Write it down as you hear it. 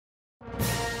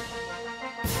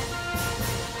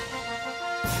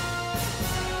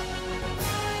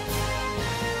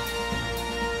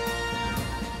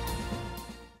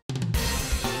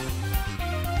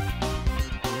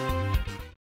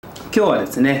今日はで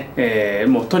すね、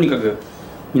もうとにかく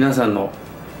皆さんの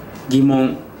疑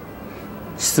問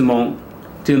質問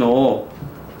っていうのを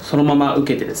そのまま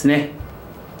受けてですね、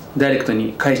ダイレクト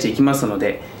に返していきますの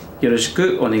で、よろし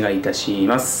くお願いいたし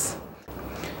ます。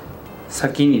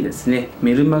先にですね、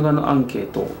メルマガのアンケー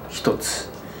トを一つ、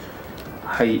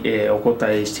はい、お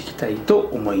答えしていきたいと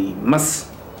思いま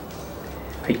す。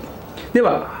はい、で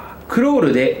はクロー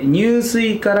ルで入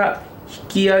水から引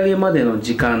き上げまでの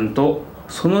時間と、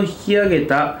その引き上げ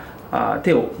た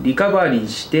手をリカバリー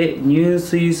して入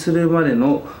水するまで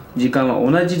の時間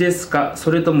は同じですか、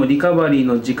それともリカバリー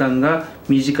の時間が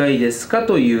短いですか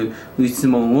という質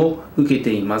問を受け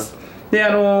ています。で、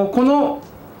この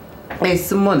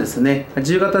質問はですね、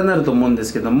自由形になると思うんで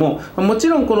すけども、もち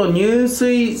ろんこの入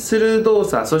水する動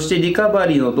作、そしてリカバ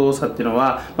リーの動作っていうの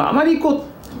は、あまり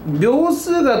秒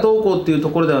数がどうこうっていうと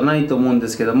ころではないと思うんで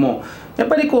すけども、やっ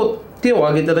ぱり手を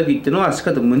上げた時っていうのはしっか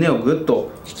りと胸をぐっ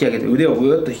と引き上げて、腕を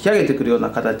ぐっと引き上げてくるよう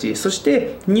な形、そし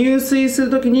て入水す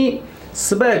る時に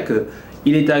素早く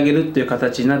入れてあげるっていう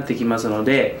形になってきますの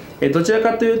で、どちら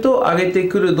かというと上げて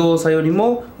くる動作より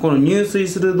もこの入水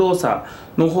する動作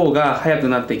の方が速く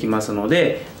なってきますの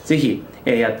で、是非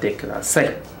やってくださ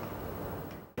い。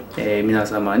皆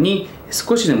様に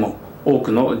少しでも多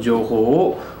くの情報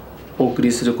をお送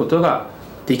りすることが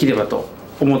できればと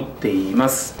思っていま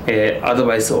す。アド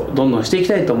バイスをどんどんしていき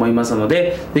たいと思いますの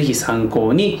で、是非参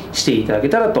考にしていただけ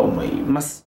たらと思います。